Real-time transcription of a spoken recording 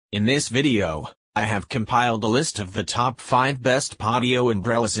In this video, I have compiled a list of the top 5 best patio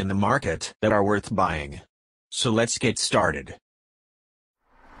umbrellas in the market that are worth buying. So let's get started.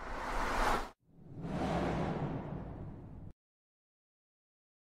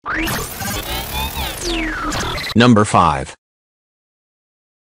 Number 5.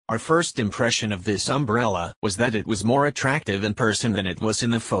 Our first impression of this umbrella was that it was more attractive in person than it was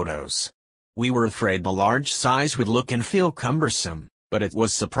in the photos. We were afraid the large size would look and feel cumbersome, but it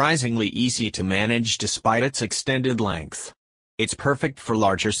was surprisingly easy to manage despite its extended length. It's perfect for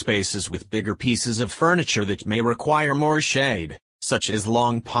larger spaces with bigger pieces of furniture that may require more shade, such as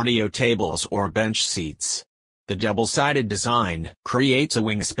long patio tables or bench seats. The double-sided design creates a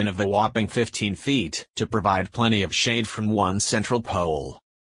wingspan of a whopping 15 feet to provide plenty of shade from one central pole.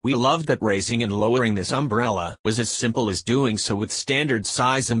 We loved that raising and lowering this umbrella was as simple as doing so with standard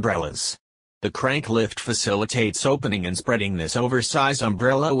size umbrellas. The crank lift facilitates opening and spreading this oversized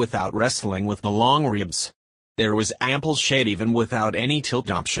umbrella without wrestling with the long ribs. There was ample shade even without any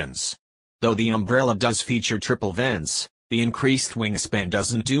tilt options. Though the umbrella does feature triple vents, the increased wingspan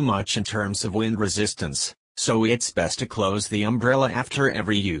doesn't do much in terms of wind resistance, so it's best to close the umbrella after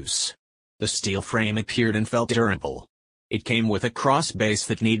every use. The steel frame appeared and felt durable. It came with a cross base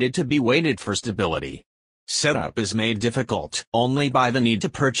that needed to be weighted for stability. Setup is made difficult only by the need to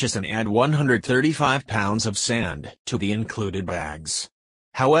purchase and add 135 pounds of sand to the included bags.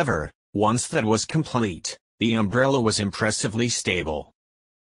 However, once that was complete, the umbrella was impressively stable.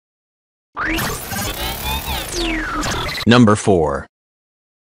 Number 4.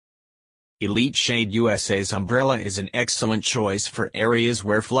 Elite Shade USA's umbrella is an excellent choice for areas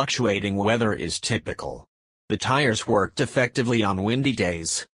where fluctuating weather is typical. The tires worked effectively on windy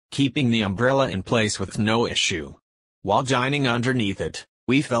days, keeping the umbrella in place with no issue. While dining underneath it,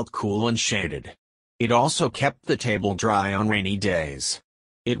 we felt cool and shaded. It also kept the table dry on rainy days.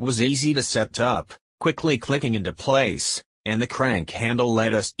 It was easy to set up, quickly clicking into place, and the crank handle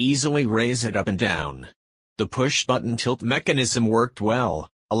let us easily raise it up and down. The push-button tilt mechanism worked well,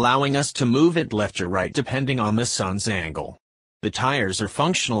 allowing us to move it left or right depending on the sun's angle. The tires are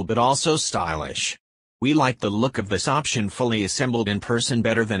functional but also stylish. We like the look of this option fully assembled in person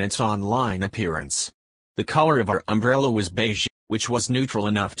better than its online appearance. The color of our umbrella was beige, which was neutral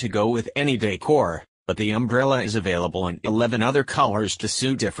enough to go with any decor, but the umbrella is available in 11 other colors to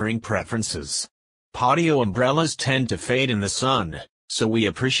suit differing preferences. Patio umbrellas tend to fade in the sun, so we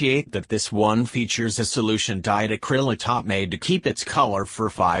appreciate that this one features a solution-dyed acrylic top made to keep its color for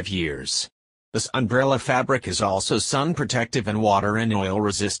 5 years. This umbrella fabric is also sun protective and water and oil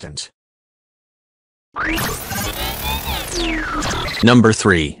resistant. Number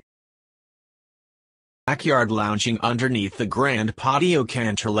 3. Backyard lounging underneath the grand patio.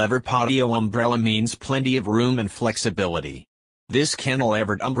 Cantilever patio umbrella means plenty of room and flexibility. This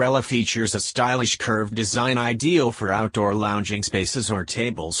cantilevered umbrella features a stylish curved design ideal for outdoor lounging spaces or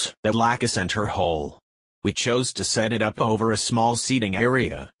tables that lack a center hole. We chose to set it up over a small seating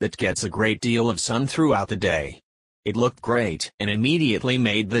area that gets a great deal of sun throughout the day. It looked great and immediately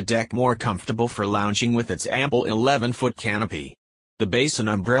made the deck more comfortable for lounging with its ample 11-foot canopy. The base and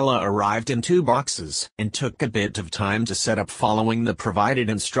umbrella arrived in 2 boxes and took a bit of time to set up following the provided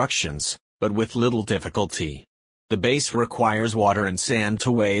instructions, but with little difficulty. The base requires water and sand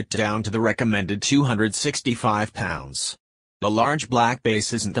to weigh it down to the recommended 265 pounds. The large black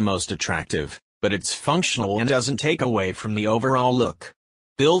base isn't the most attractive, but it's functional and doesn't take away from the overall look.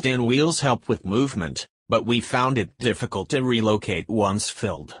 Built-in wheels help with movement, but we found it difficult to relocate once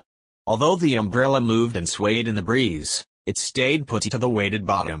filled. Although the umbrella moved and swayed in the breeze, it stayed put to the weighted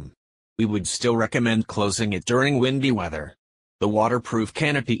bottom. We would still recommend closing it during windy weather. The waterproof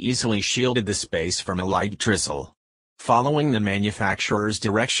canopy easily shielded the space from a light drizzle. Following the manufacturer's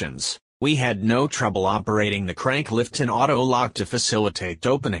directions, we had no trouble operating the crank lift and auto lock to facilitate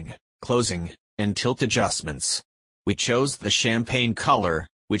opening, closing, and tilt adjustments. We chose the champagne color,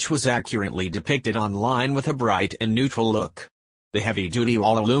 which was accurately depicted online with a bright and neutral look. The heavy-duty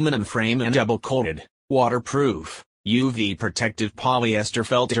all-aluminum frame and double-coated, waterproof, UV-protective polyester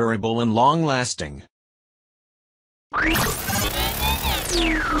felt durable and long-lasting.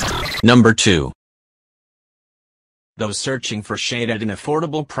 Number 2. Those searching for shade at an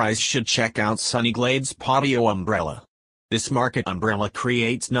affordable price should check out Sunnyglades Patio Umbrella. This market umbrella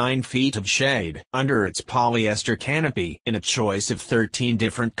creates 9 feet of shade under its polyester canopy in a choice of 13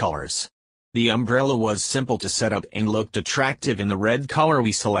 different colors. The umbrella was simple to set up and looked attractive in the red color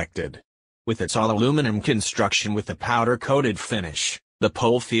we selected. With its all-aluminum construction with a powder-coated finish, the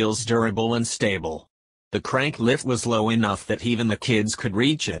pole feels durable and stable. The crank lift was low enough that even the kids could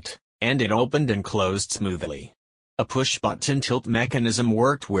reach it, and it opened and closed smoothly. A push-button tilt mechanism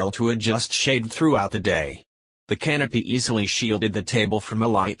worked well to adjust shade throughout the day. The canopy easily shielded the table from a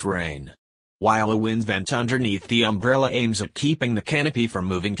light rain. While a wind vent underneath the umbrella aims at keeping the canopy from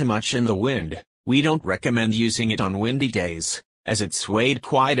moving too much in the wind, we don't recommend using it on windy days, as it swayed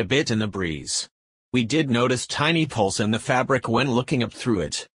quite a bit in the breeze. We did notice tiny pulls in the fabric when looking up through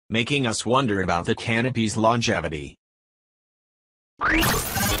it, making us wonder about the canopy's longevity.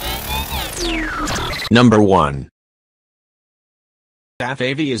 Number 1.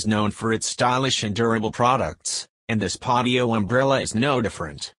 Patio is known for its stylish and durable products, and this patio umbrella is no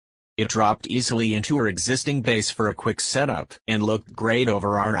different. It dropped easily into our existing base for a quick setup and looked great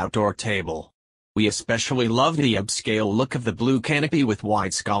over our outdoor table. We especially loved the upscale look of the blue canopy with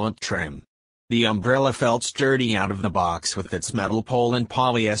white scallop trim. The umbrella felt sturdy out of the box with its metal pole and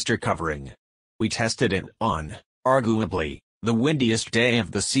polyester covering. We tested it on, arguably, the windiest day of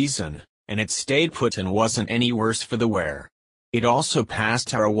the season, and it stayed put and wasn't any worse for the wear. It also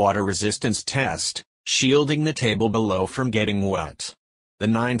passed our water resistance test, shielding the table below from getting wet. The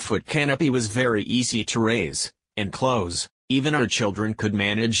 9-foot canopy was very easy to raise and close, even our children could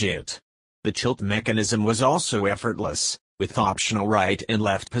manage it. The tilt mechanism was also effortless, with optional right and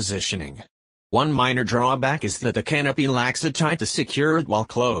left positioning. One minor drawback is that the canopy lacks a tie to secure it while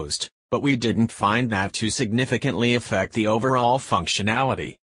closed, but we didn't find that to significantly affect the overall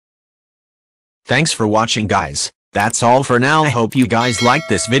functionality. Thanks for watching, guys. That's all for now. I hope you guys liked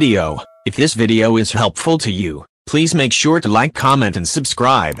this video. If this video is helpful to you, please make sure to like, comment and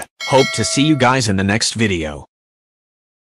subscribe. Hope to see you guys in the next video.